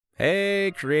Hey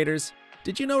creators!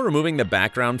 Did you know removing the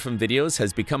background from videos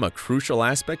has become a crucial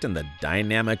aspect in the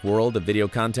dynamic world of video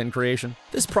content creation?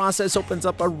 This process opens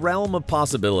up a realm of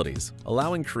possibilities,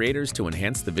 allowing creators to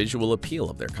enhance the visual appeal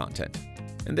of their content.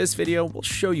 In this video, we'll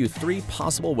show you 3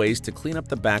 possible ways to clean up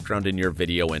the background in your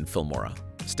video in Filmora.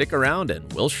 Stick around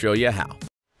and we'll show you how.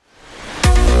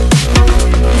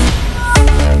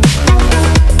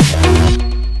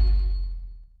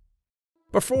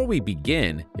 Before we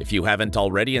begin, if you haven't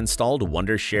already installed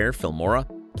Wondershare Filmora,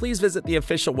 please visit the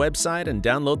official website and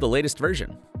download the latest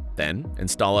version. Then,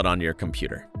 install it on your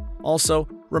computer. Also,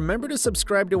 remember to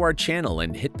subscribe to our channel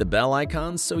and hit the bell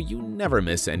icon so you never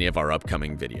miss any of our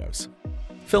upcoming videos.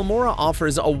 Filmora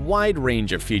offers a wide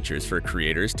range of features for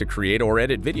creators to create or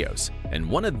edit videos, and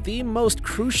one of the most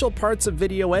crucial parts of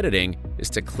video editing is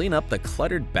to clean up the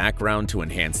cluttered background to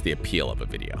enhance the appeal of a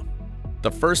video. The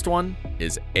first one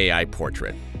is AI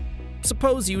Portrait.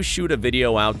 Suppose you shoot a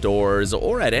video outdoors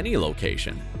or at any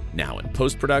location. Now in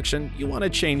post-production, you want to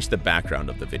change the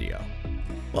background of the video.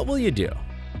 What will you do?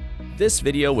 This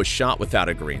video was shot without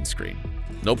a green screen.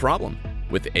 No problem.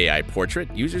 With AI Portrait,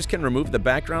 users can remove the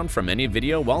background from any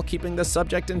video while keeping the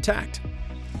subject intact.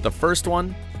 The first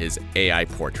one is AI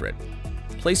Portrait.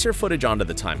 Place your footage onto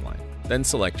the timeline, then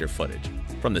select your footage.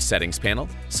 From the Settings panel,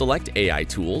 select AI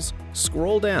Tools,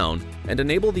 scroll down, and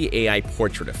enable the AI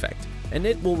Portrait effect, and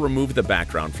it will remove the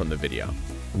background from the video.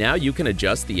 Now you can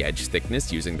adjust the edge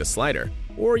thickness using the slider,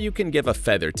 or you can give a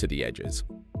feather to the edges.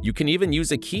 You can even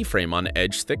use a keyframe on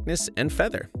edge thickness and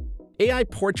feather. AI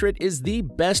Portrait is the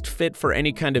best fit for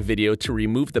any kind of video to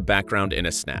remove the background in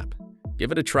a snap.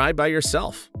 Give it a try by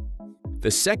yourself.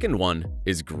 The second one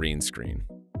is green screen.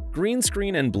 Green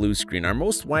screen and blue screen are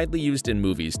most widely used in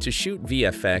movies to shoot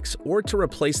VFX or to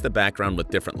replace the background with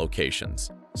different locations.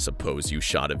 Suppose you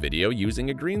shot a video using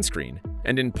a green screen,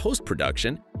 and in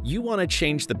post-production, you want to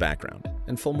change the background,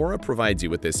 and Filmora provides you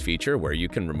with this feature where you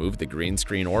can remove the green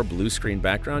screen or blue screen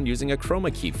background using a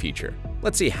Chroma Key feature.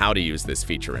 Let's see how to use this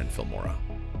feature in Filmora.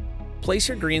 Place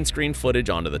your green screen footage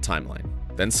onto the timeline,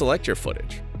 then select your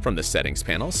footage. From the Settings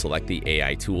panel, select the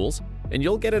AI Tools, and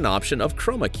you'll get an option of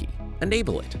Chroma Key.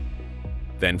 Enable it.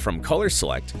 Then from Color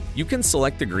Select, you can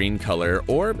select the green color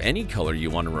or any color you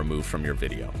want to remove from your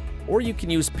video. Or you can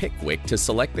use Pickwick to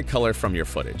select the color from your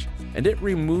footage, and it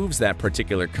removes that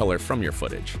particular color from your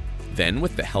footage. Then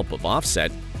with the help of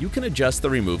Offset, you can adjust the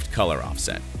removed color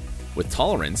offset. With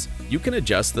Tolerance, you can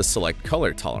adjust the Select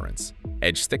Color Tolerance.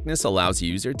 Edge Thickness allows the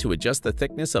user to adjust the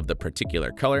thickness of the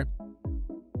particular color,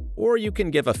 or you can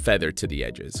give a feather to the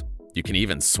edges. You can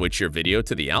even switch your video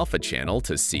to the alpha channel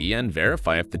to see and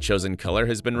verify if the chosen color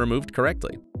has been removed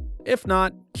correctly. If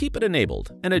not, keep it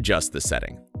enabled and adjust the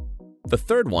setting. The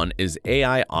third one is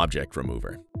AI Object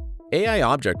Remover. AI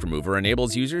Object Remover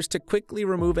enables users to quickly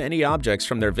remove any objects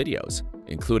from their videos,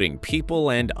 including people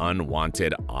and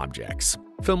unwanted objects.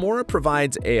 Filmora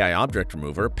provides AI Object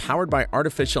Remover powered by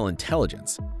artificial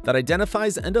intelligence that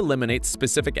identifies and eliminates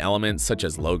specific elements such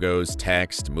as logos,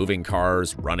 text, moving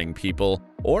cars, running people,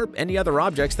 or any other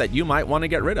objects that you might want to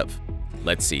get rid of.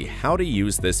 Let's see how to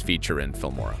use this feature in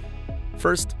Filmora.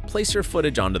 First, place your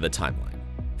footage onto the timeline.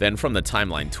 Then from the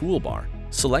Timeline toolbar,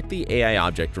 select the AI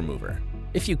Object Remover.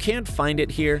 If you can't find it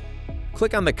here,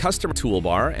 click on the Custom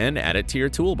toolbar and add it to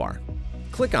your toolbar.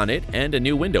 Click on it and a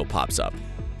new window pops up.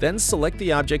 Then select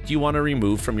the object you want to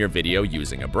remove from your video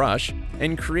using a brush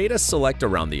and create a select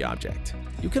around the object.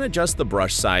 You can adjust the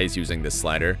brush size using the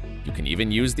slider. You can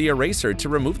even use the eraser to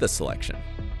remove the selection.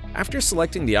 After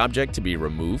selecting the object to be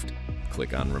removed,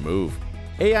 click on Remove.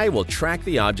 AI will track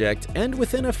the object, and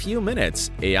within a few minutes,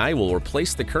 AI will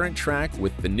replace the current track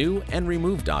with the new and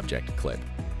removed object clip.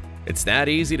 It's that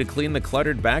easy to clean the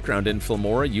cluttered background in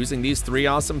Filmora using these 3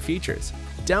 awesome features.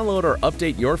 Download or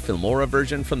update your Filmora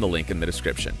version from the link in the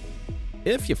description.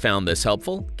 If you found this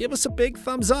helpful, give us a big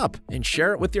thumbs up and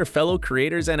share it with your fellow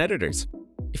creators and editors.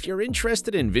 If you're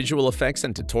interested in visual effects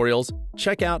and tutorials,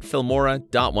 check out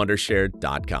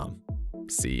filmora.wondershare.com.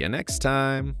 See you next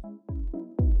time.